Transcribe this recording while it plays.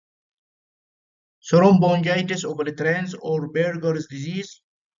Thromboangiitis Obliterans Buerger's disease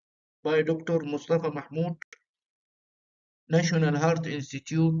by Dr. Moustafa Mahmoud, National Heart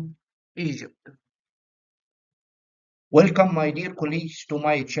Institute, Egypt. Welcome, my dear colleagues, to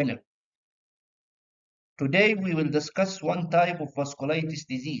my channel. Today we will discuss one type of vasculitis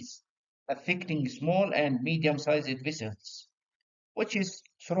disease affecting small and medium-sized vessels, which is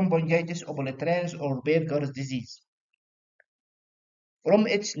Thromboangiitis Obliterans Buerger's disease. From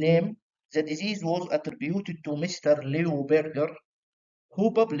its name, the disease was attributed to Mr. Leo Buerger,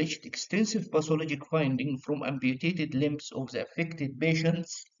 who published extensive pathologic findings from amputated limbs of the affected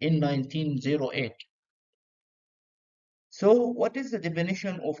patients in 1908. So, what is the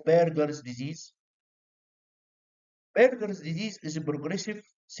definition of Buerger's disease? Buerger's disease is a progressive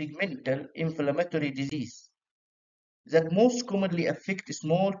segmental inflammatory disease that most commonly affects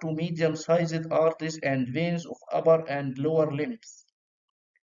small to medium-sized arteries and veins of upper and lower limbs,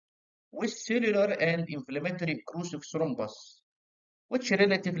 with cellular and inflammatory occlusive thrombus, which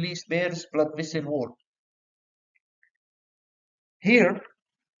relatively spares blood vessel wall. Here,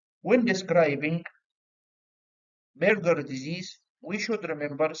 when describing Buerger disease, we should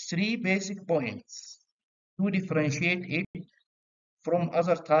remember three basic points to differentiate it from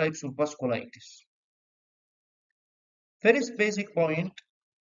other types of vasculitis. First basic point,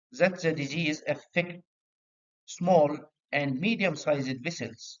 that the disease affects small and medium-sized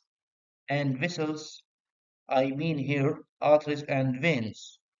vessels, and vessels, I mean here arteries and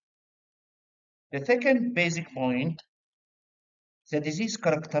veins. The second basic point, the disease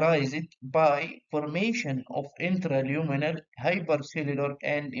characterized by formation of intraluminal hypercellular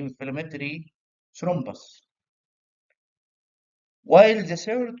and inflammatory thrombus. While the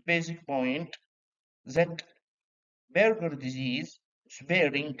third basic point, that Buerger disease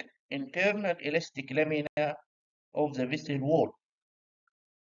sparing internal elastic lamina of the vessel wall.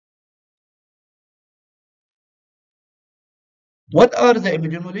 What are the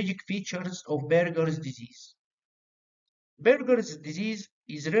epidemiologic features of Buerger's disease? Buerger's disease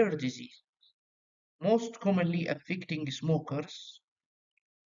is a rare disease, most commonly affecting smokers.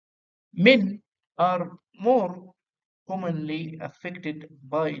 Men are more commonly affected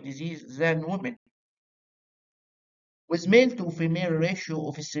by disease than women, with male to female ratio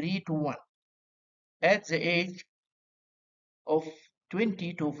of 3 to 1 at the age of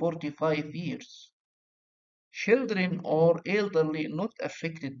 20 to 45 years. Children or elderly not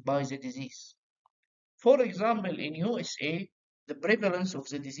affected by the disease. For example, in USA, the prevalence of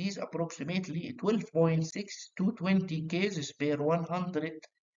the disease approximately 12.6 to 20 cases per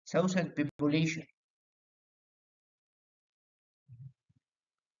 100,000 population.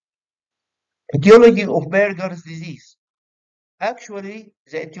 Etiology of Buerger's disease. Actually,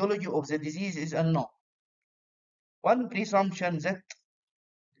 the etiology of the disease is unknown. One presumption that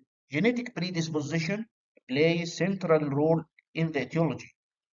genetic predisposition plays central role in the etiology.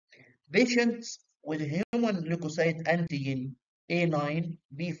 Patients with human leukocyte antigen A9,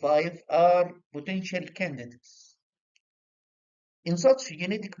 B5 are potential candidates. In such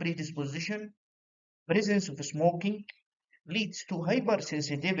genetic predisposition, presence of smoking leads to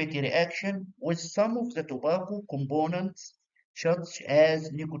hypersensitivity reaction with some of the tobacco components such as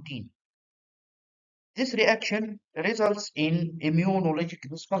nicotine. This reaction results in immunologic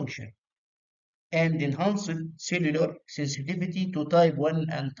dysfunction and enhanced cellular sensitivity to type 1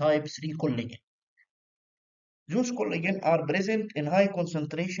 and type 3 collagen. Those collagen are present in high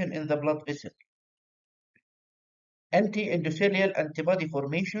concentration in the blood vessel. Anti-endothelial antibody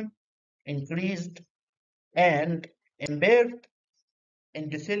formation increased and impaired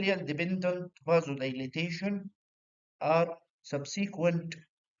endothelial-dependent vasodilatation are subsequent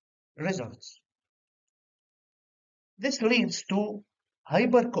results. This leads to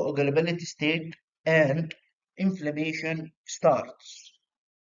hypercoagulability state and inflammation starts.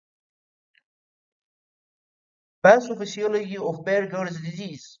 Pathophysiology of Buerger's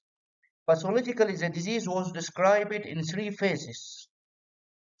disease. Pathologically, the disease was described in three phases.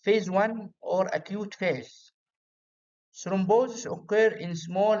 Phase 1 or acute phase. Thrombosis occurs in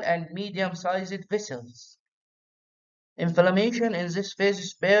small and medium-sized vessels. Inflammation in this phase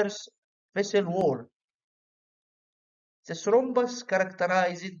spares vessel wall. The thrombus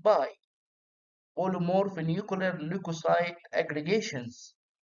characterized by polymorph nuclear leukocyte aggregations,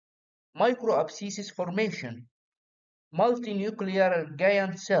 microabscesses formation, multinuclear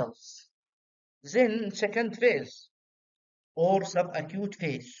giant cells. Then second phase or subacute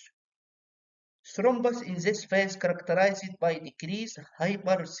phase. Thrombus in this phase characterized by decreased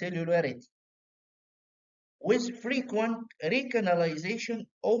hypercellularity, with frequent recanalization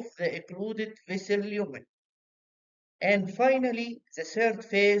of the occluded vessel lumen. And finally, the third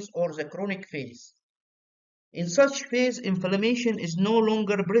phase or the chronic phase. In such phase, inflammation is no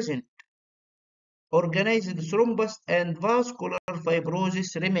longer present. Organized thrombus and vascular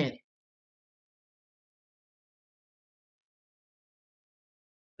fibrosis remain.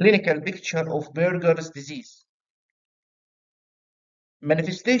 Clinical picture of Buerger's disease.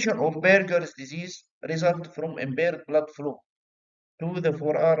 Manifestation of Buerger's disease result from impaired blood flow to the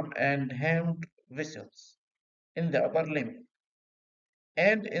forearm and hand vessels in the upper limb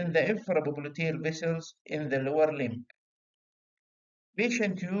and in the infrapopliteal vessels in the lower limb.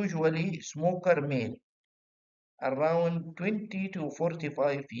 Patient usually smoker male, around 20 to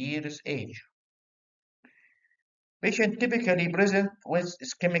 45 years age. Patient typically present with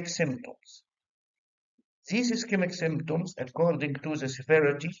ischemic symptoms. These ischemic symptoms, according to the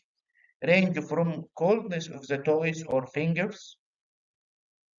severity, range from coldness of the toes or fingers,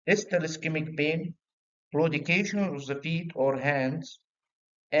 distal ischemic pain, claudication of the feet or hands,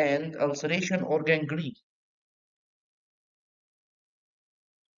 and ulceration or gangrene.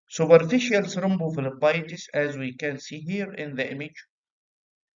 Superficial thrombophlebitis, as we can see here in the image,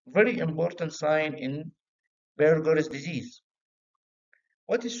 very important sign in Buerger's disease.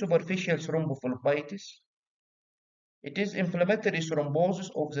 What is superficial thrombophlebitis? It is inflammatory thrombosis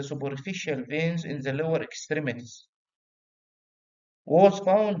of the superficial veins in the lower extremities. Was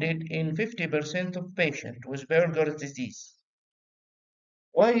found in 50% of patients with Buerger's disease.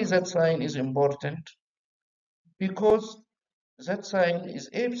 Why that sign is important? Because that sign is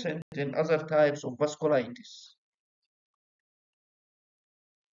absent in other types of vasculitis.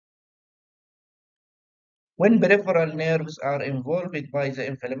 When peripheral nerves are involved by the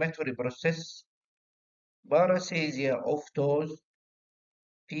inflammatory process, paresthesia of toes,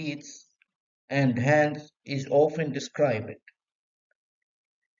 feet, and hands is often described.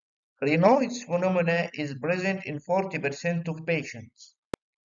 Raynaud's phenomena is present in 40% of patients,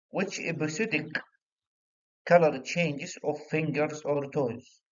 which episodic color changes of fingers or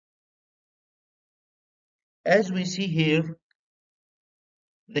toes. As we see here,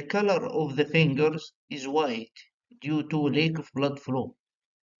 the color of the fingers is white due to lack of blood flow,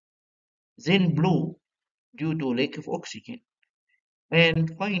 then blue due to lack of oxygen,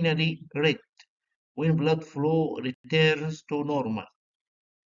 and finally red when blood flow returns to normal.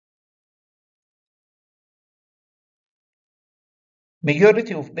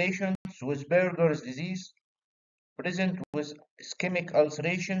 Majority of patients with Buerger's disease present with ischemic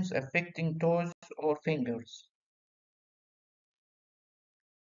ulcerations affecting toes or fingers.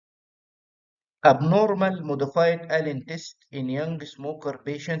 Abnormal modified Allen test in young smoker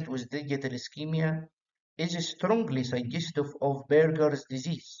patient with digital ischemia is strongly suggestive of Buerger's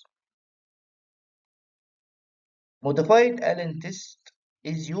disease. Modified Allen test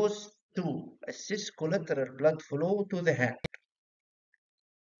is used to assess collateral blood flow to the hand.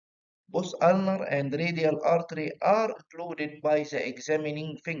 Both ulnar and radial artery are included by the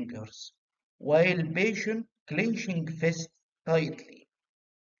examining fingers, while patient clenching fist tightly.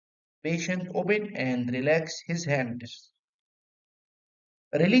 Patient open and relax his hands.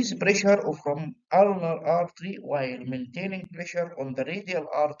 Release pressure from ulnar artery while maintaining pressure on the radial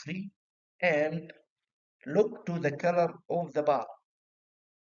artery and look to the color of the bar.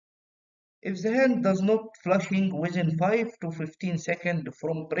 If the hand does not flushing within 5 to 15 seconds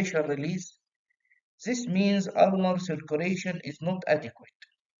from pressure release, this means ulnar circulation is not adequate.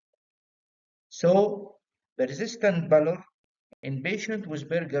 So, persistent pallor in patients with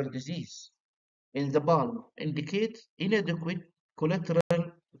Buerger disease in the palm indicates inadequate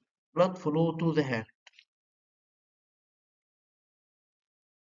collateral blood flow to the hand.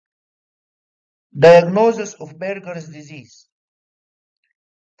 Diagnosis of Buerger's disease.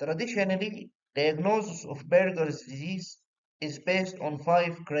 Traditionally, diagnosis of Buerger's disease is based on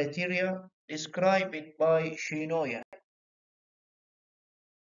 5 criteria described by Shinoya.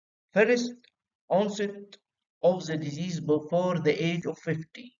 First, onset of the disease before the age of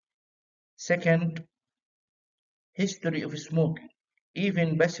 50. Second, history of smoking,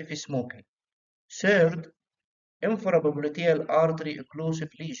 even passive smoking. Third, infrapopliteal artery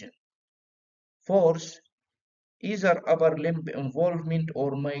occlusive lesion. Fourth, either upper limb involvement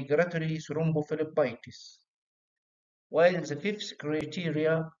or migratory thrombophlebitis. While the fifth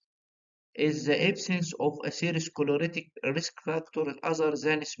criteria is the absence of atherosclerotic risk factor other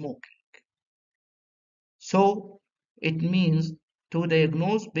than smoking. So, it means to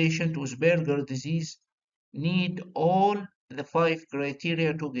diagnose patient with Buerger disease need all the 5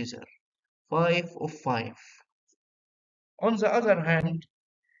 criteria together, 5 of 5. On the other hand,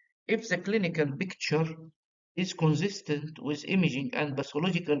 if the clinical picture is consistent with imaging and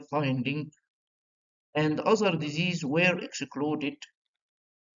pathological finding, and other diseases were excluded.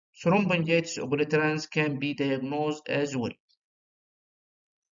 Thromboangiitis obliterans can be diagnosed as well.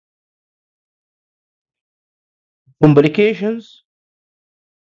 Complications: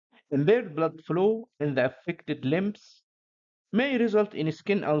 impaired blood flow in the affected limbs may result in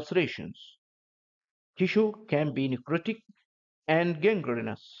skin ulcerations. Tissue can be necrotic and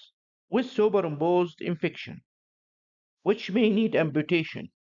gangrenous with superimposed infection, which may need amputation.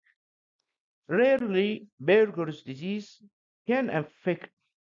 Rarely, Buerger's disease can affect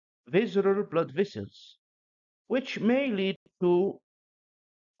visceral blood vessels, which may lead to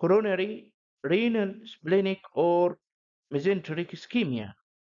coronary, renal, splenic, or mesenteric ischemia.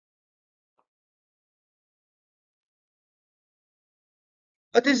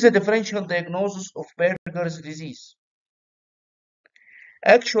 What is the differential diagnosis of Buerger's disease?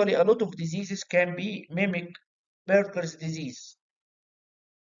 Actually, a lot of diseases can be mimic Buerger's disease.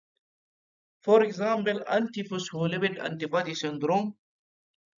 For example, antiphospholipid antibody syndrome.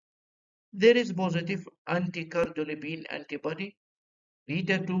 There is positive anti-cardiolipin antibody,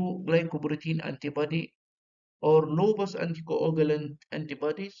 beta-2 glycoprotein antibody, or lupus anticoagulant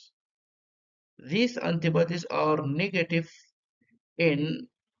antibodies. These antibodies are negative in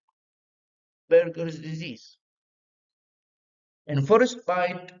Buerger's disease. In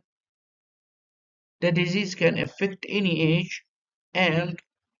frostbite, the disease can affect any age, and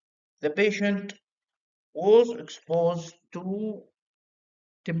the patient was exposed to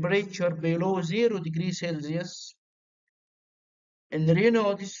temperature below 0 degrees Celsius. In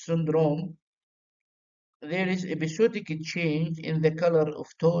Raynaud's syndrome, there is episodic change in the color of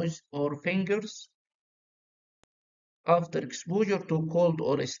toes or fingers after exposure to cold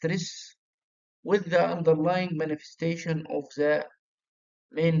or stress, with the underlying manifestation of the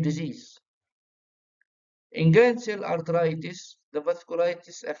main disease. In giant cell arteritis, the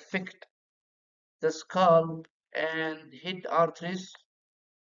vasculitis affect the scalp and head arteries.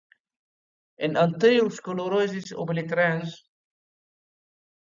 In arteriosclerosis obliterans,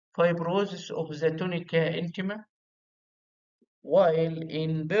 fibrosis of the tunica intima, while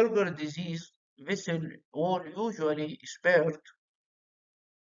in Buerger disease, vessel wall usually spared.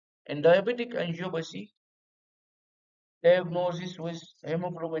 In diabetic angiopathy, diagnosis with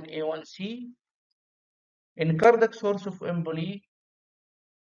hemoglobin A1C. In cardiac source of emboli,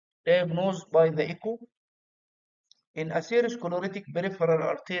 diagnosed by the echo. In atherosclerotic peripheral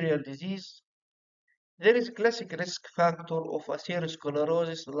arterial disease, there is classic risk factor of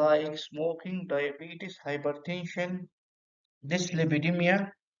atherosclerosis like smoking, diabetes, hypertension,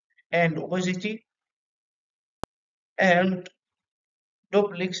 dyslipidemia, and obesity, and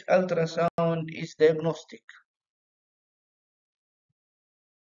duplex ultrasound is diagnostic.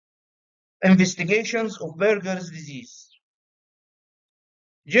 Investigations of Buerger's disease.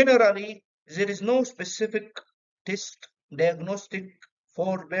 Generally, there is no specific test diagnostic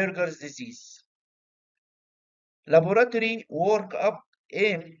for Buerger's disease. Laboratory workup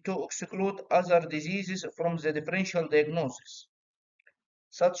aimed to exclude other diseases from the differential diagnosis,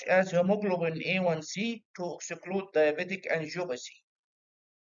 such as hemoglobin A1C to exclude diabetic angiopathy,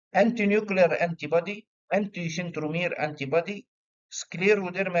 antinuclear antibody, anticentromere antibody,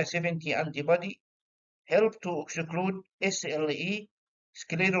 scleroderma 70 antibody, help to exclude SLE,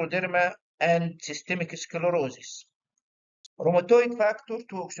 scleroderma, and systemic sclerosis. Rheumatoid factor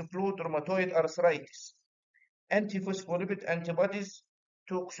to exclude rheumatoid arthritis. Antiphospholipid antibodies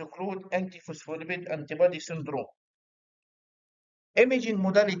to exclude antiphospholipid antibody syndrome. Imaging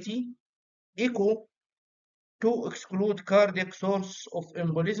modality, echo to exclude cardiac source of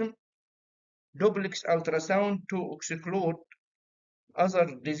embolism. Duplex ultrasound to exclude other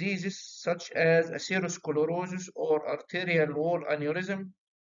diseases such as atherosclerosis or arterial wall aneurysm.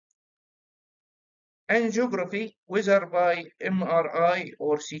 Angiography, whether by MRI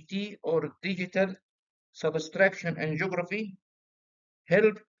or CT or digital subtraction angiography,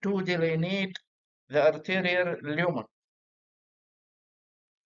 help to delineate the arterial lumen.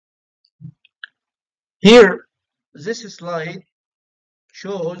 Here, this slide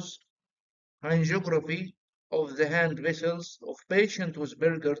shows angiography of the hand vessels of patients with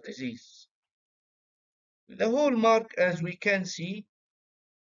Buerger disease. The hallmark, as we can see,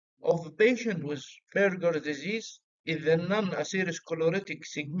 of a patient with Buerger disease is the non-atherosclerotic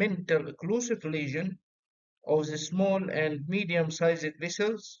segmental occlusive lesion of the small and medium-sized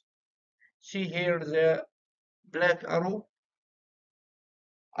vessels. See here the black arrow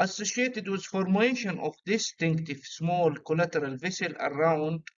associated with formation of distinctive small collateral vessel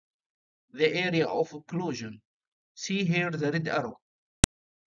around the area of occlusion. See here the red arrow.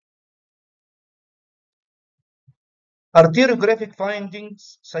 Arteriographic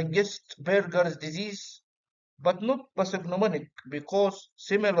findings suggest Buerger's disease, but not pathognomonic because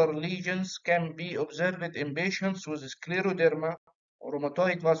similar lesions can be observed in patients with scleroderma,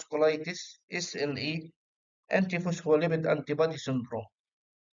 rheumatoid vasculitis, SLE, antiphospholipid antibody syndrome.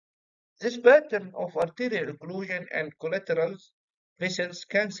 This pattern of arterial occlusion and collateral vessels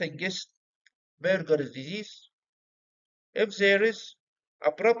can suggest Buerger's disease if there is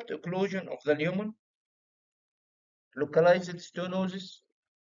abrupt occlusion of the lumen, localized stenosis,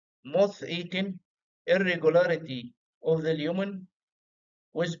 moth-eaten irregularity of the lumen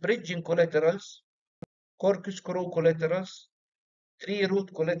with bridging collaterals, corkscrew collaterals, tree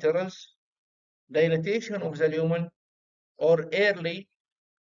root collaterals, dilatation of the lumen, or early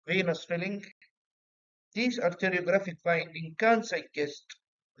venous filling. These arteriographic findings can suggest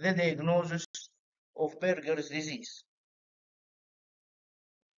the diagnosis of Buerger's disease.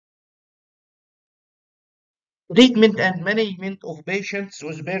 Treatment and management of patients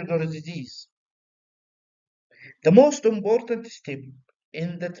with Buerger's disease. The most important step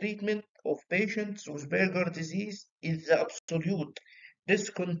in the treatment of patients with Buerger's disease is the absolute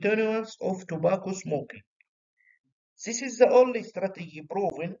discontinuance of tobacco smoking. This is the only strategy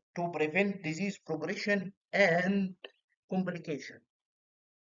proven to prevent disease progression and complication.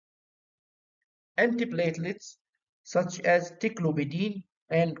 Antiplatelets such as ticlopidine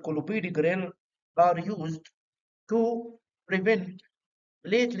and clopidogrel are used to prevent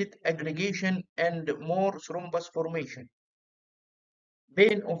platelet aggregation and more thrombus formation.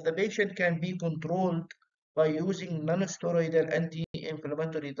 Pain of the patient can be controlled by using non-steroidal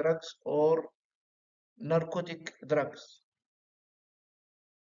anti-inflammatory drugs or narcotic drugs.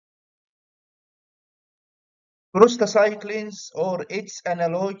 Prostacyclins or its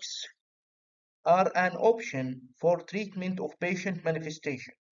analogs are an option for treatment of patient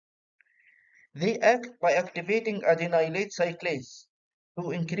manifestation. They act by activating adenylate cyclase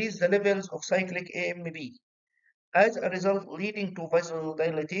to increase the levels of cyclic AMP, as a result leading to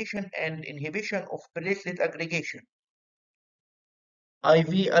vasodilation and inhibition of platelet aggregation.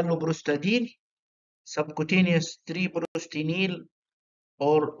 IV alloprostadil, subcutaneous treprostinil,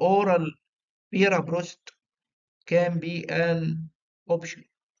 or oral piraprost can be an option.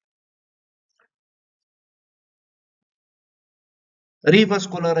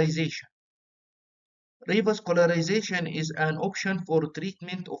 Revascularization. Revascularization is an option for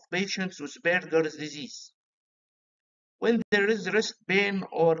treatment of patients with Buerger's disease. When there is wrist pain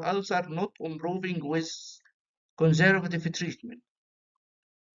or ulcer not improving with conservative treatment,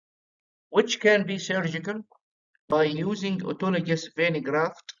 which can be surgical by using autologous vein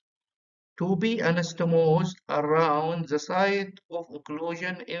graft to be anastomosed around the site of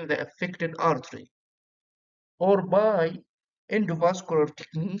occlusion in the affected artery, or by endovascular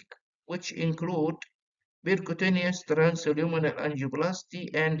technique, which include percutaneous transluminal angioplasty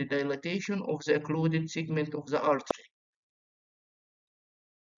and dilatation of the occluded segment of the artery.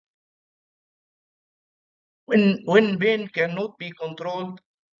 When pain cannot be controlled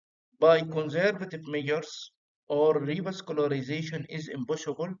by conservative measures or revascularization is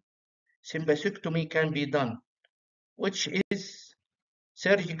impossible, sympathectomy can be done, which is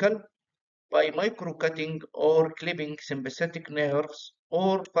surgical by microcutting or clipping sympathetic nerves,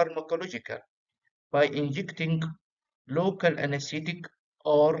 or pharmacological by injecting local anesthetic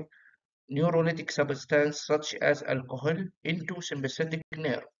or neurolytic substance such as alcohol into sympathetic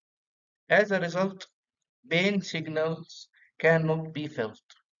nerve. As a result, pain signals cannot be felt.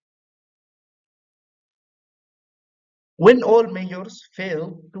 When all measures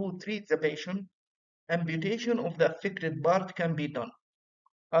fail to treat the patient, amputation of the affected part can be done.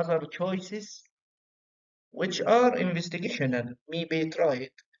 Other choices, which are investigational, may be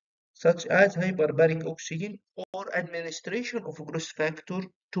tried, such as hyperbaric oxygen or administration of growth factor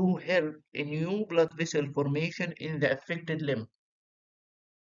to help in new blood vessel formation in the affected limb.